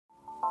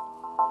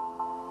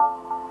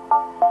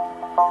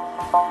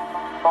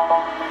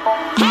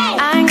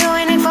I'm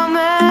going in for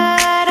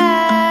murder.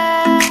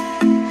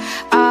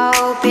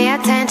 Oh, pay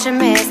attention,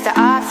 Mr.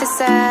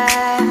 Officer.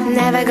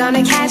 Never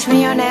gonna catch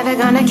me, you're never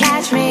gonna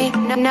catch me.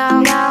 No,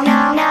 no, no,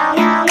 no, no,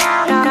 no,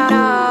 no,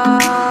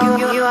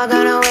 no. You are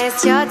gonna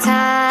waste your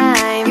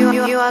time.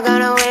 You are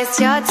gonna waste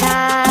your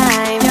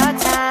time. Your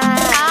time.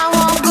 I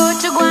won't go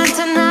to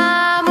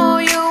Guantanamo.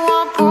 You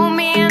won't pull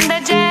me in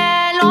the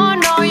jail. Oh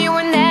no, you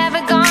are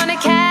never gonna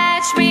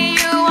catch me.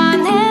 You are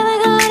never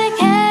gonna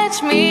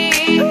catch me.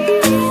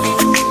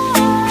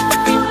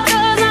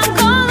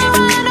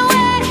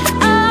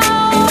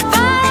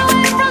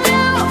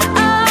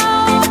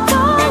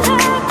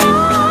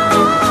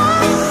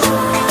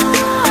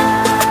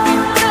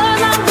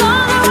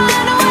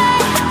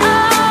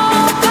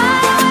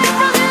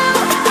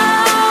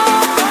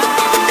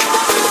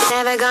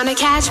 Gonna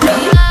catch me.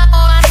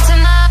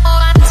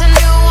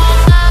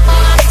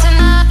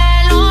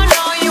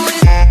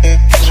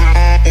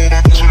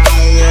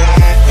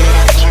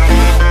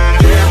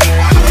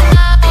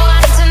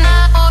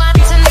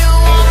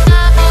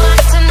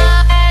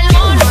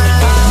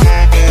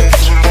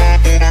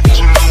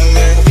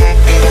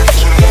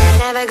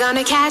 Never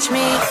gonna catch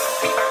me.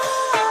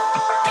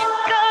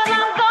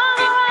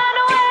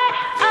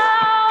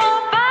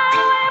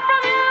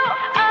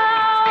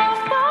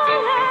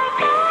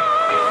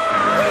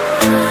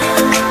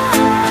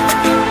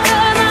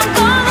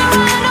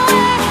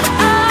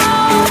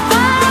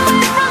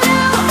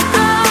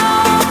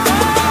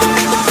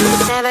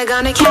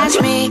 Gonna catch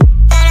me.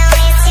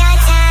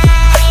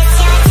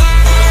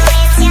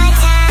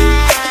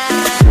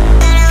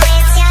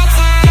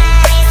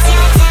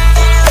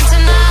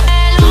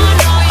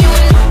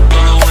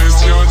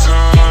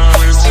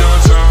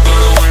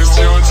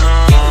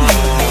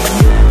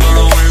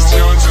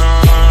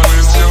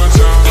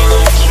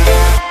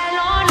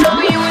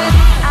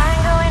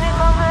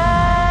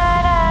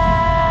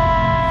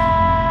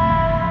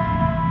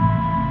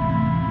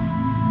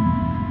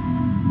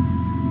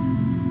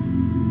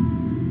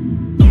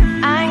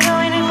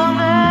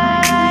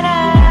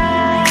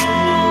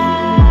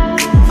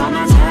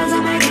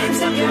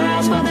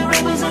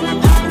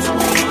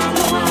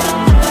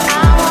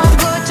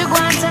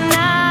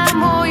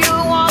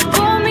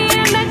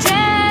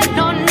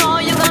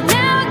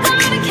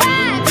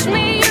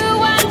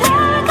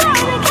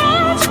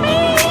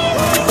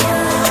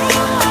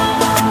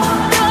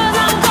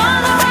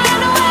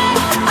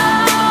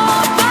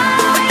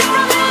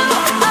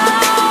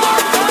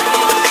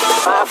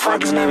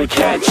 Never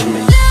catch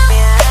me.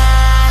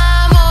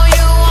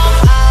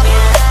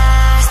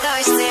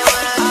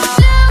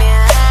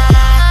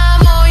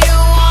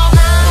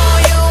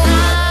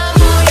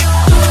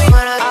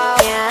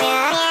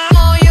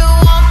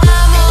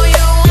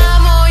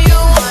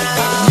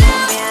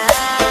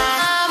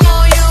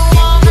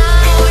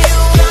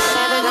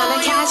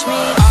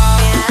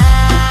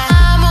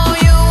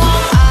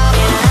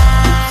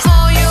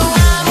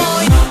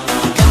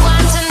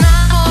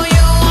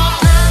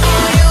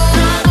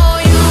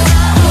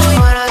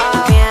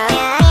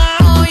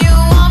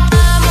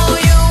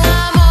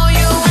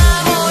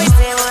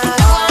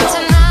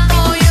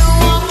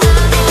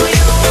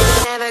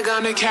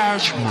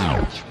 Catch me.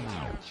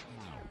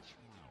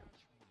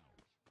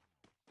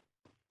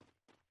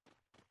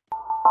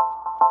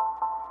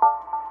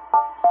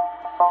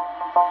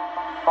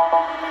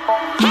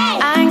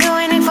 I'm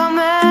going in for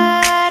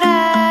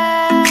murder.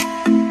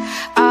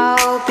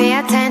 Oh, pay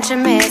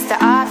attention, Mr.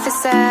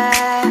 Officer.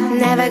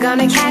 Never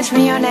gonna catch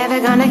me, you're never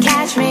gonna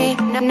catch me.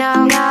 No,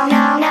 no, no,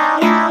 no, no,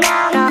 no,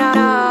 no,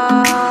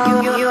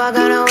 no. You are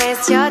gonna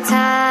waste your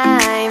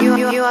time.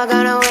 You are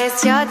gonna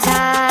waste your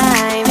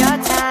time. Your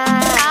time.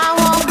 I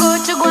won't go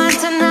to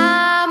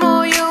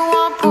Guantanamo. You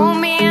won't pull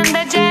me in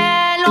the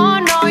jail. Oh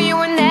no, you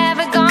are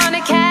never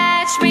gonna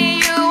catch me.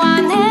 You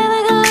are never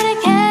gonna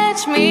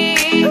catch me.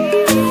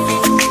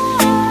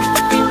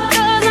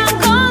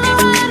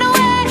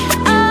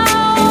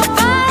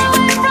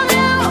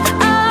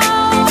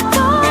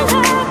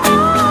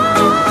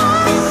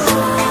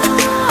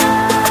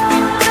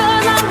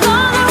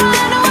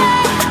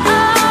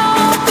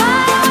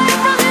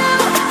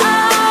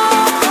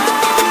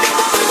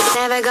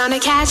 Gonna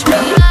catch me.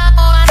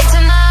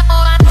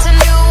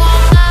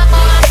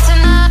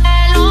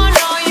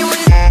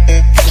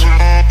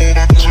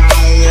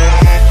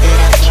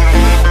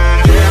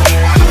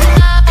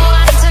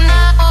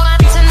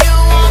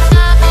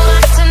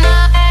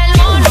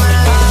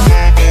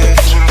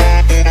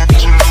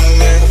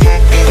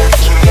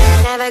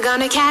 Never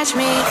gonna catch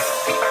me.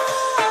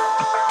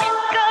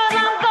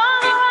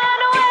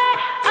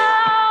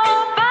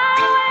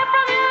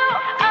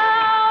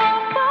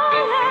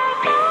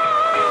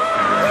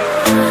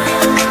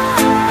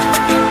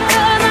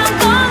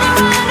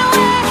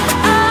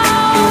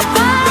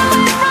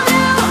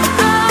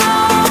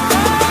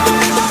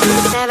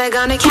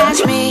 Gonna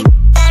catch me.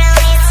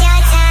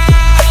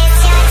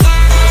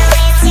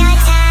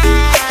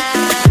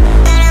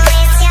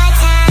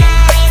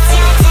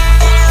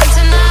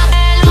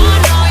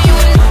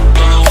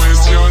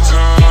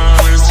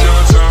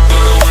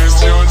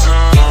 Waste your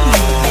time.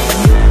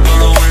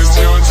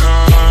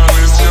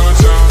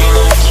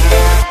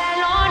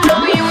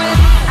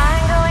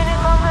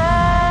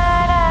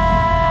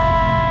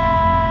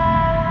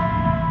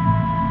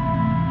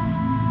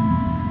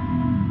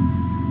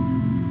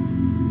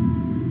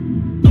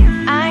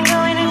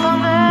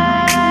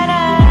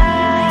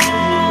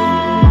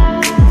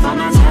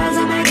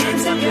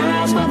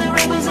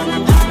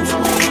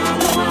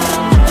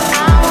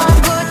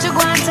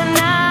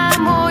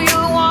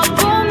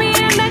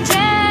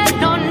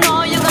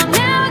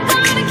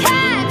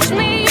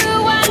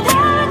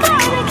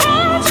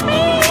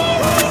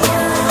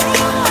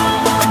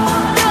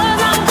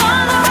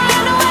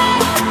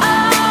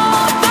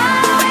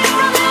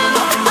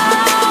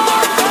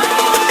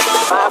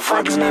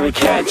 Motherfuckers never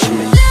catch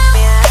me.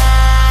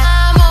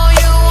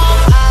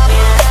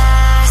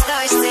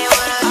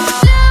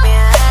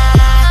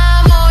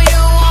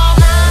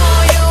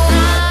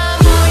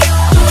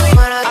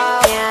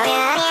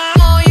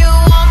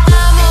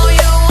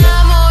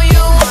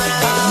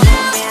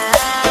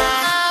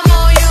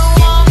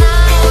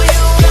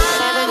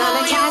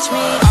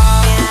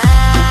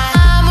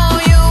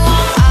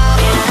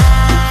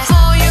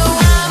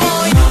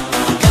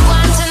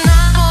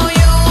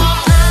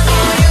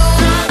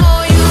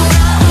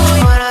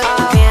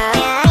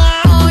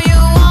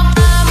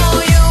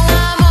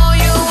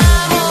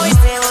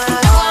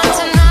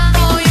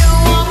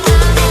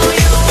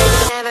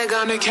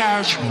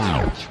 Catch me.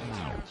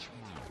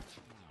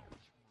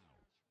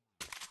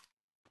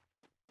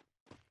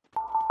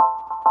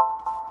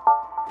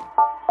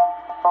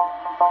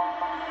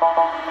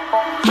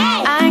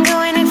 I'm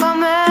going in for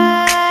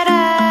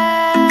murder.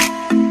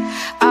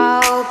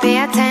 Oh, pay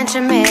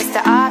attention,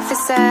 Mr.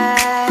 Officer.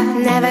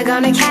 Never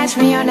gonna catch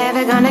me, you're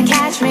never gonna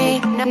catch me.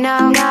 No,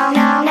 no, no,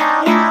 no,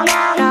 no, no,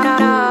 no, no,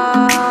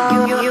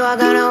 no. You are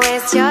gonna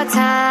waste your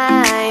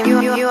time.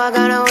 You are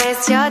gonna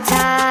waste your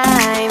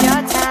time.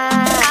 Your time.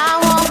 I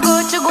won't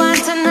go to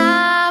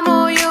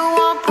Guantanamo. You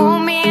won't pull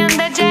me in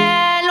the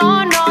jail.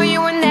 Oh no,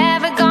 you are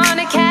never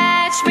gonna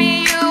catch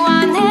me. You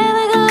are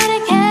never gonna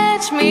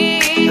catch me.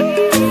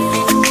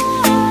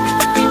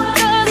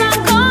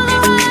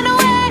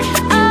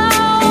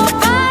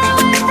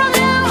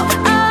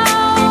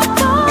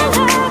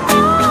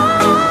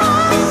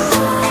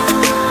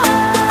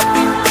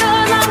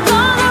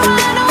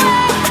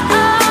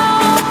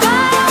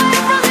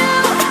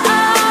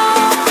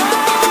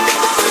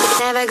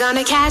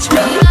 Gonna catch me.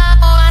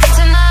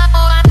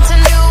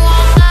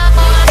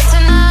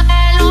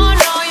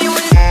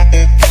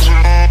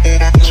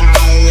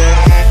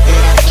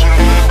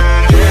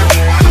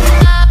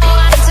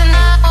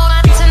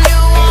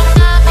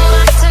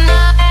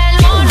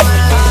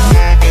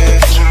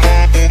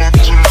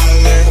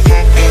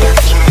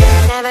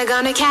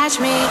 Never gonna catch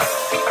me.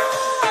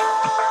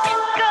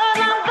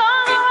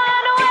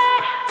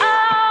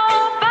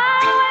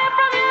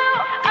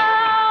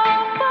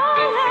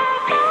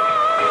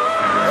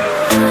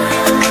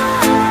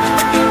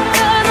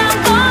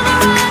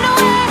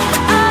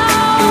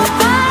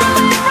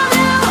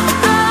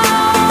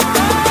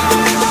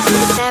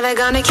 Never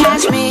gonna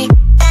catch me.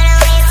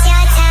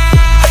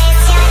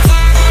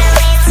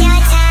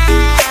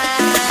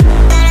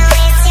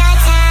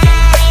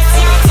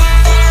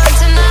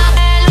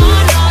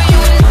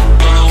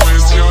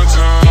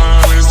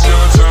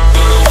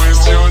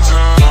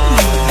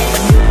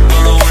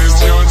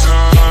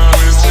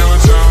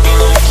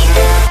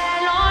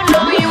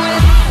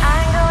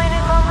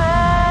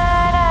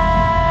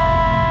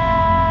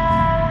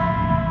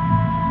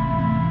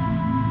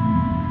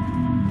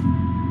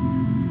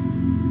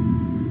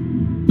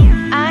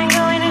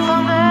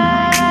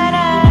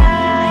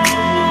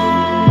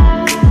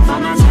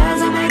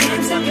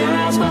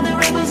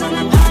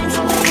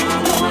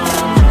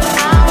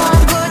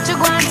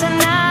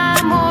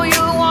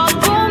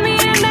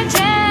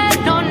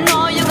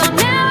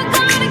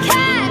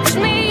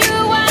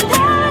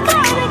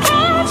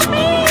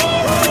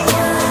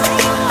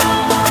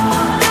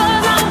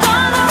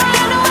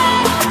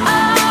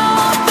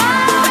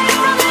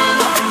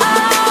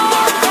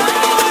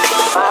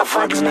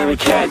 Motherfuckers never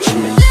catch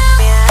me.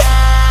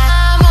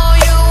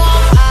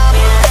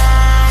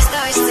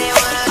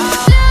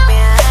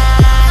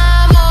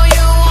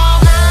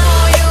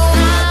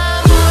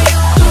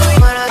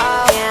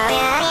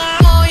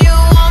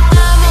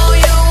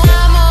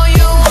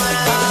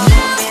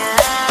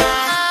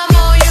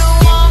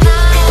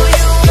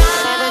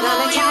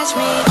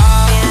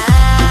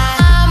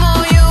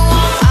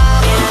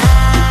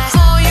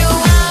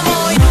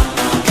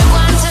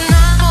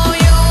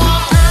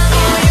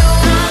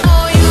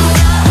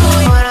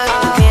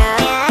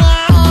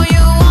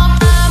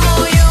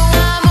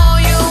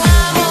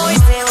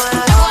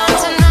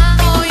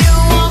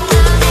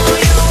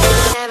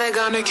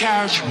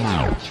 Catch me.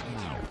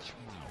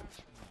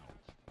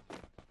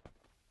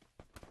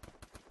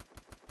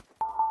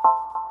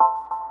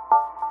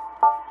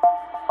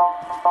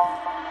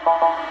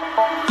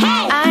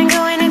 I'm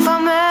going in for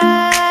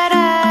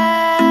murder.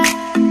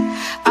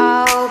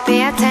 Oh,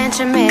 pay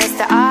attention,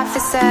 Mr.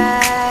 Officer.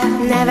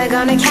 Never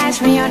gonna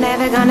catch me, you're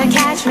never gonna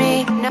catch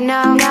me. No,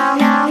 no, no,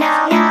 no,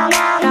 no, no,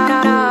 no,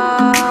 no,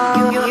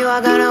 no. You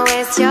are gonna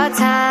waste your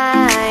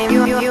time.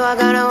 You are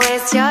gonna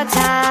waste your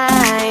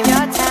time.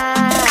 Your time.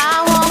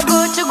 I won't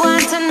go to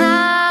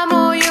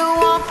Guantanamo. You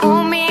won't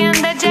pull me in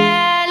the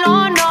jail.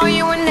 Oh no,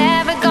 you are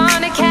never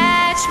gonna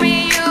catch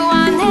me. You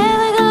are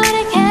never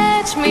gonna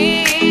catch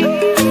me.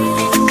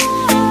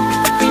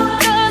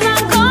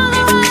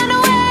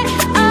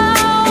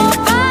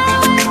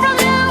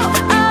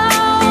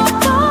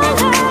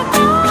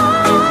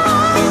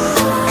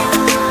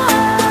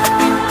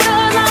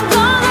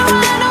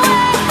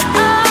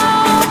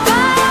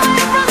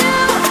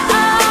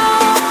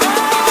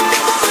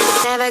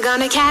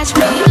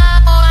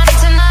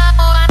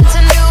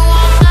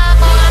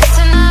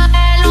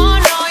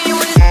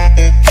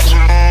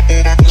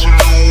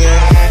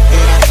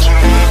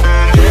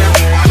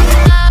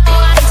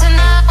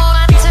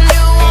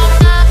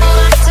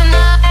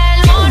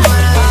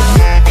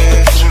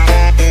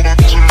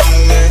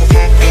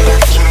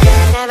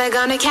 never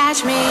gonna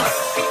catch me.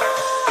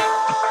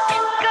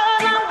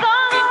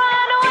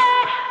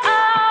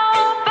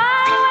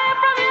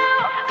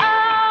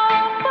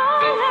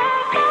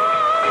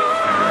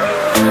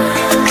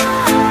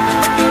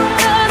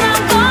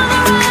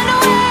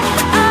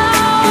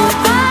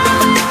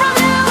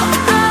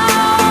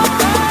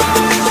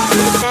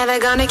 Never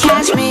gonna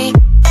catch me.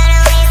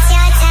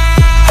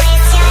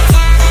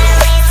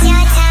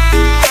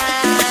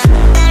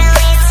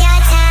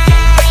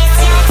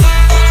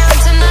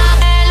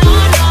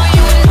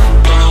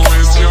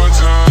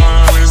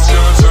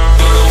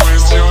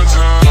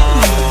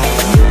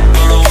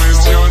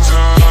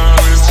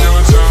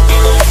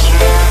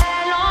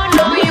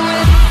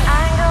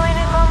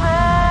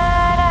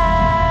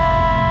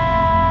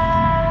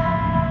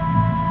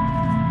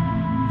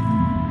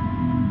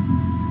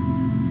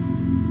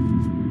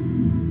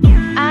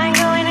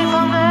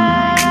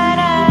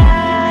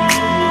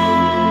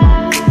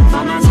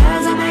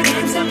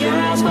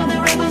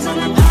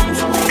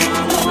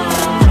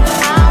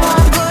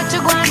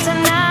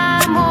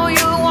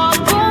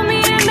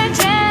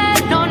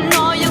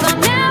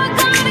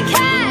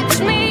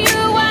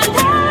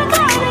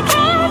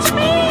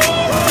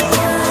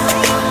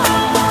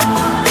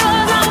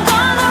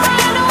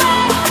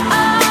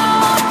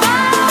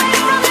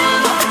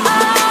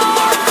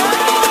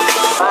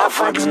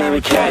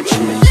 Never catch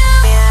me.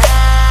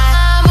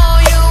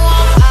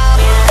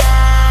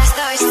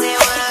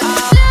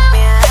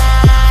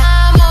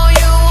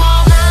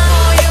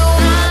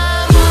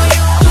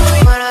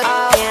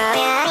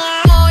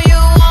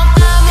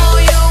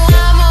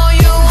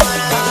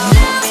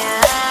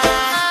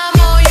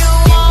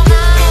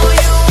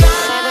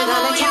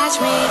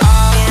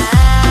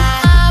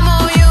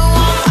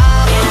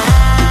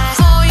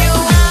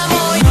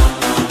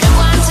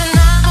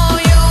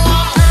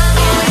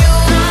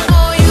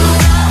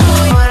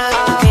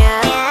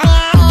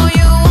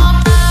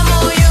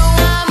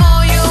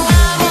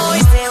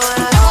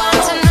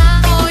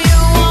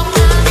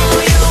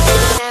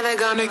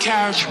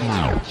 Catch me.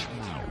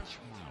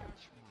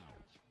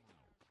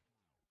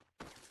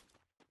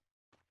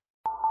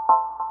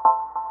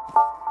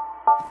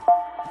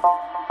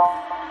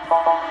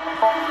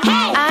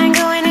 I'm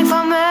going in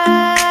for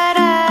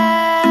murder.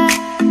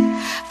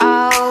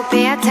 Oh,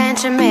 pay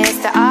attention,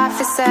 Mr.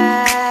 Officer.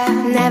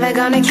 Never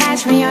gonna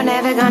catch me, you're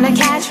never gonna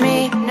catch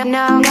me. No,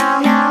 no,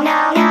 no, no,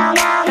 no, no,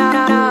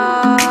 no,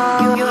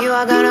 no. You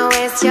are gonna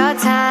waste your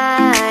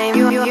time.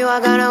 You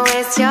are gonna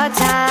waste your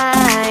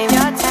time.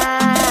 Your time.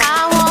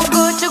 I won't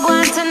go to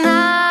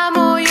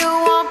Guantanamo. You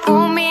won't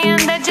put me in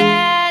the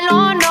jail.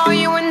 Oh no,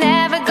 you are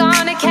never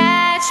gonna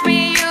catch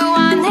me. You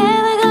are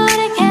never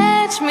gonna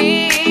catch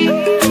me.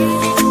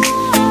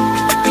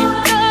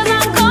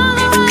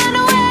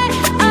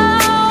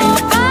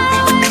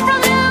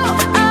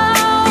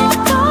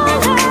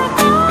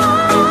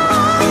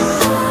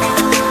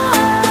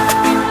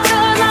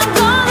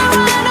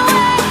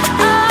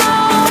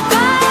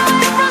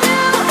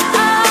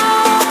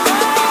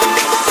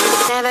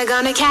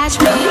 Gonna catch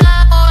me.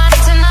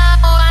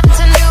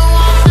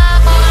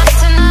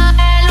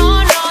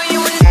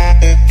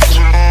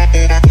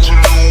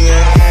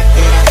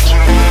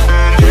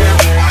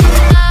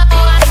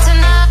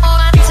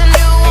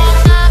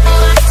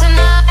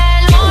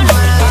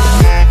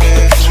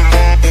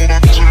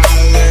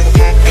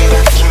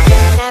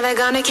 Never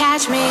gonna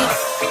catch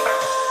me.